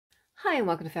Hi and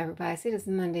welcome to Fabric Bias. It is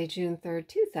Monday, June 3rd,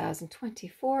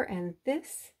 2024, and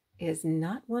this is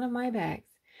not one of my bags.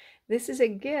 This is a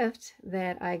gift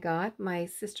that I got. My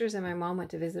sisters and my mom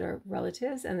went to visit our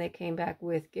relatives and they came back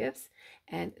with gifts,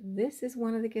 and this is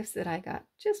one of the gifts that I got.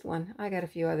 Just one. I got a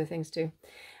few other things too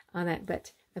on that,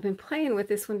 but I've been playing with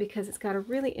this one because it's got a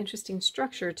really interesting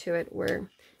structure to it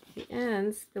where the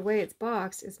ends, the way it's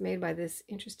boxed, is made by this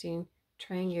interesting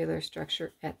triangular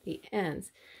structure at the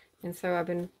ends. And so I've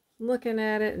been looking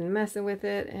at it and messing with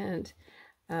it and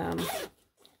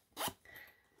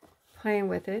playing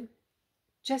with it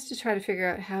just to try to figure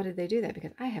out how did they do that,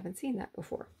 because I haven't seen that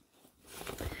before.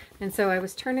 And so I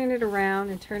was turning it around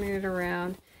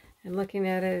and looking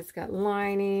at it. It's got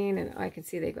lining, and I can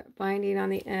see they've got binding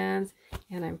on the ends,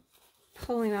 and I'm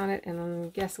pulling on it,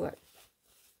 and guess what?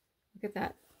 Look at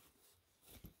that.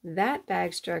 That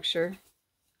bag structure,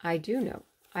 I do know.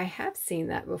 I have seen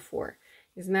that before.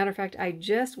 As a matter of fact, I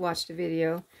just watched a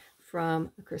video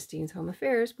from Christine's Home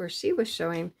Affairs where she was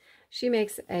showing, she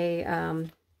makes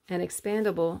an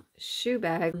expandable shoe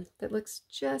bag that looks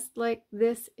just like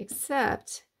this,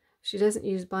 except she doesn't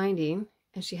use binding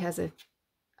and she has a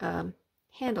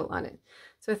handle on it.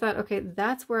 So I thought, okay,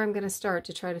 that's where I'm going to start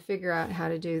to try to figure out how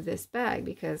to do this bag,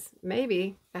 because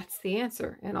maybe that's the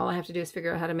answer and all I have to do is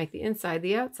figure out how to make the inside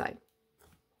the outside.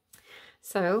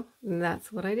 So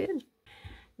that's what I did.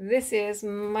 This is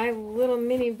my little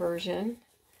mini version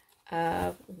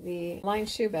of the lined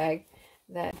shoe bag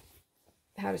that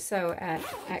how to sew at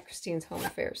Christine's Home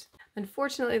Affairs.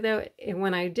 Unfortunately though,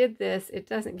 when I did this, it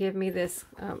doesn't give me this,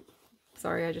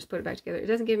 sorry, I just put it back together. It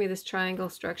doesn't give me this triangle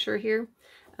structure here,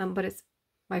 but it's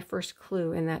my first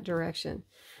clue in that direction.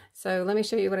 So let me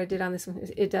show you what I did on this one.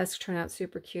 It does turn out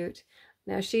super cute.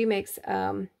 Now she makes,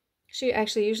 she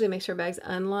actually usually makes her bags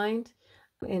unlined,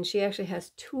 and she actually has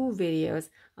 2 videos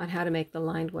on how to make the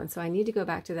lined one. So I need to go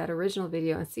back to that original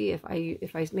video and see if I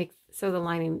sew the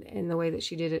lining in the way that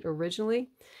she did it originally,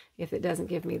 if it doesn't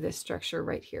give me this structure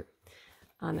right here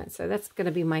on that. So that's going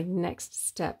to be my next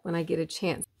step when I get a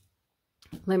chance.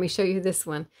 Let me show you this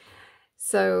one.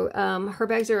 So her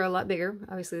bags are a lot bigger.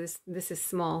 Obviously this is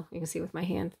small. You can see with my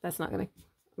hand. That's not going to,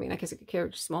 I mean, I guess I could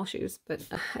carry small shoes, but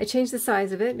I changed the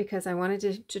size of it because I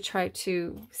wanted to try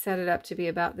to set it up to be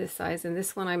about this size. And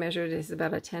this one I measured is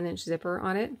about a 10-inch zipper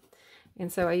on it.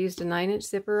 And so I used a 9-inch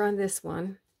zipper on this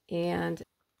one. And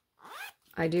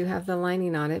I do have the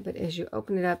lining on it, but as you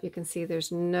open it up, you can see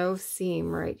there's no seam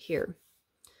right here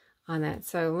on that.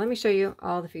 So let me show you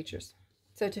all the features.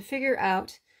 So to figure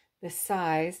out the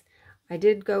size, I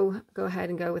did go ahead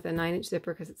and go with a 9-inch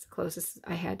zipper because it's the closest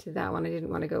I had to that one. I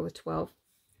didn't want to go with 12.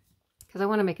 Because I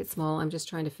want to make it small. I'm just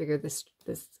trying to figure this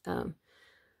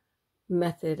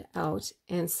method out.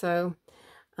 And so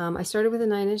I started with a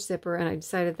 9-inch zipper, and I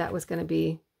decided that was going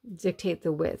to dictate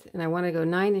the width. And I want to go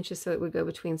 9 inches so it would go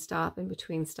between stop and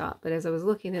between stop. But as I was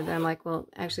looking at it, I'm like, well,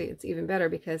 actually it's even better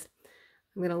because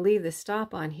I'm going to leave the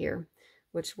stop on here,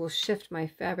 which will shift my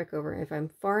fabric over. If I'm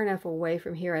far enough away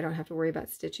from here, I don't have to worry about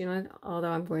stitching on it,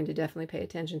 although I'm going to definitely pay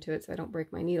attention to it so I don't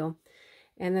break my needle.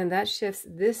 And then that shifts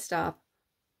this stop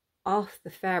off the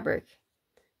fabric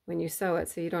when you sew it,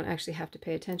 so you don't actually have to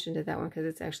pay attention to that one because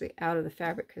it's actually out of the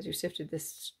fabric because you shifted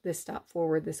this stop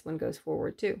forward. This one goes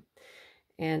forward too,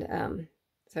 and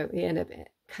so you end up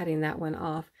cutting that one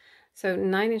off. So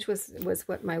 9-inch was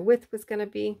what my width was going to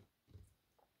be.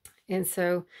 And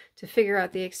so to figure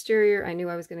out the exterior, I knew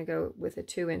I was going to go with a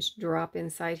 2-inch drop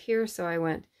inside here. So I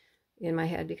went in my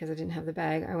head, because I didn't have the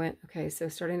bag, I went, okay, so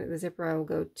starting at the zipper, I will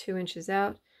go 2 inches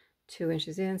out, 2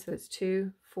 inches in, so it's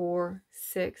 2, 4,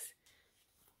 6,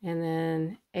 and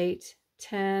then 8,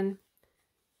 10,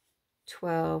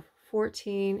 12,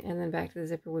 14, and then back to the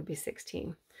zipper would be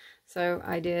 16. So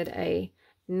I did a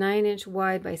 9-inch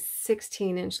wide by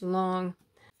 16-inch long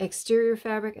exterior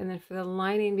fabric, and then for the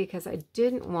lining, because I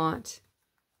didn't want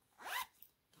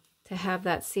to have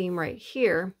that seam right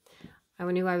here, I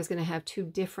knew I was going to have 2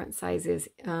 different sizes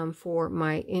for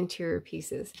my interior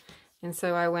pieces. And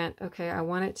so I went, okay, I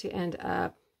want it to end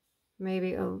up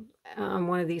maybe on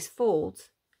one of these folds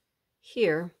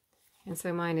here. And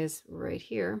so mine is right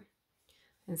here.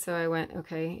 And so I went,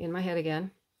 okay, in my head again,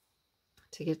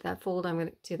 to get that fold, I'm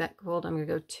going to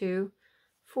go 2,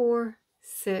 4,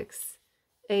 6,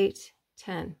 8,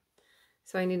 10.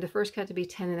 So I need the first cut to be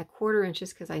 10¼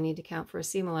 inches because I need to count for a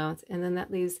seam allowance. And then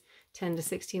that leaves 10 to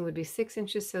 16 would be 6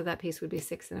 inches. So that piece would be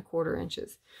 6¼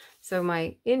 inches. So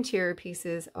my interior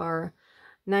pieces are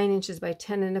 9 inches by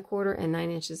 10¼ and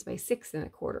 9 inches by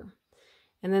 6¼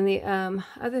 And then the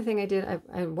other thing I did,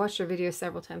 I watched her video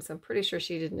several times, so I'm pretty sure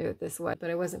she didn't do it this way, but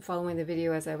I wasn't following the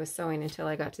video as I was sewing until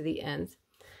I got to the ends.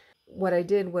 what I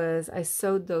did was I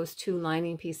sewed those two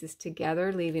lining pieces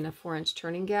together, leaving a 4-inch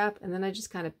turning gap, and then I just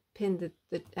kind of pinned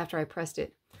after I pressed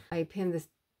it, I pinned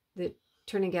the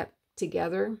turning gap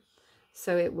together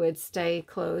so it would stay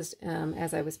closed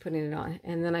as I was putting it on.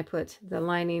 And then I put the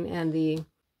lining and the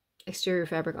exterior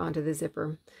fabric onto the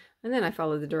zipper. And then I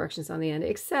followed the directions on the end,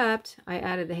 except I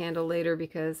added the handle later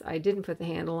because I didn't put the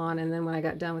handle on. And then when I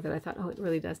got done with it, I thought, oh, it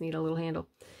really does need a little handle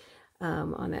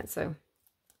on that. So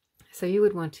you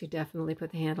would want to definitely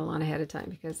put the handle on ahead of time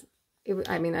because,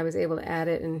 I mean, I was able to add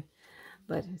it,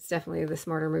 but it's definitely the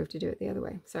smarter move to do it the other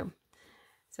way. So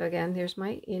again, there's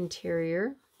my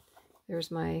interior.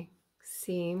 There's my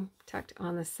seam tucked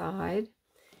on the side.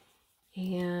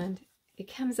 And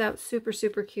it comes out super,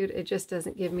 super cute. It just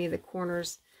doesn't give me the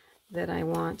corners that I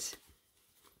want.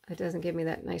 It doesn't give me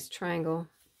that nice triangle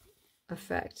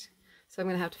effect. So I'm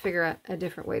going to have to figure out a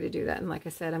different way to do that. And like I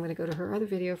said, I'm going to go to her other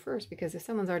video first because if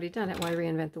someone's already done it, why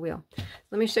reinvent the wheel?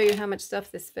 Let me show you how much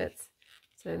stuff this fits.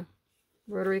 So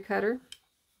rotary cutter.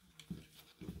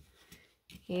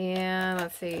 And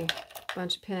let's see, a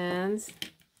bunch of pins.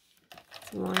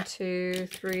 1, 2,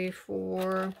 3,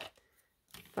 4,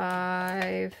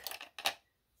 5,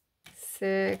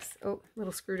 6. Oh,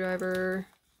 little screwdriver.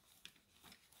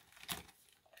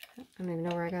 I don't even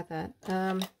know where I got that.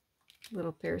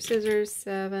 Little pair of scissors.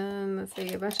 7. Let's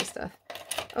see, a bunch of stuff.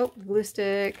 Oh, glue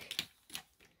stick.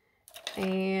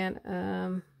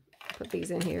 And put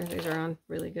these in here. These are on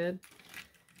really good.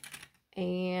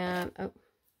 And oh,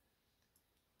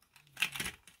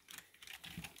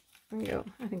 there you go.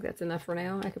 I think that's enough for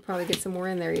now. I could probably get some more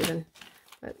in there even.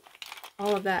 But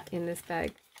all of that in this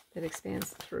bag that expands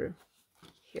through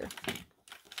here.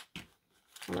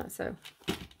 On that so.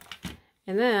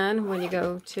 And then when you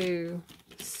go to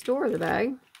store the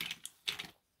bag,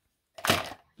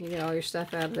 you get all your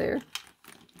stuff out of there.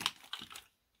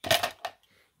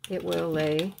 It will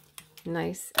lay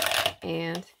nice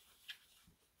and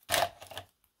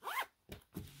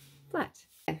flat.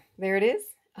 And there it is.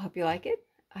 I hope you like it.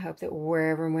 I hope that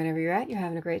wherever and whenever you're at, you're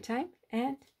having a great time.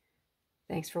 And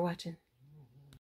thanks for watching.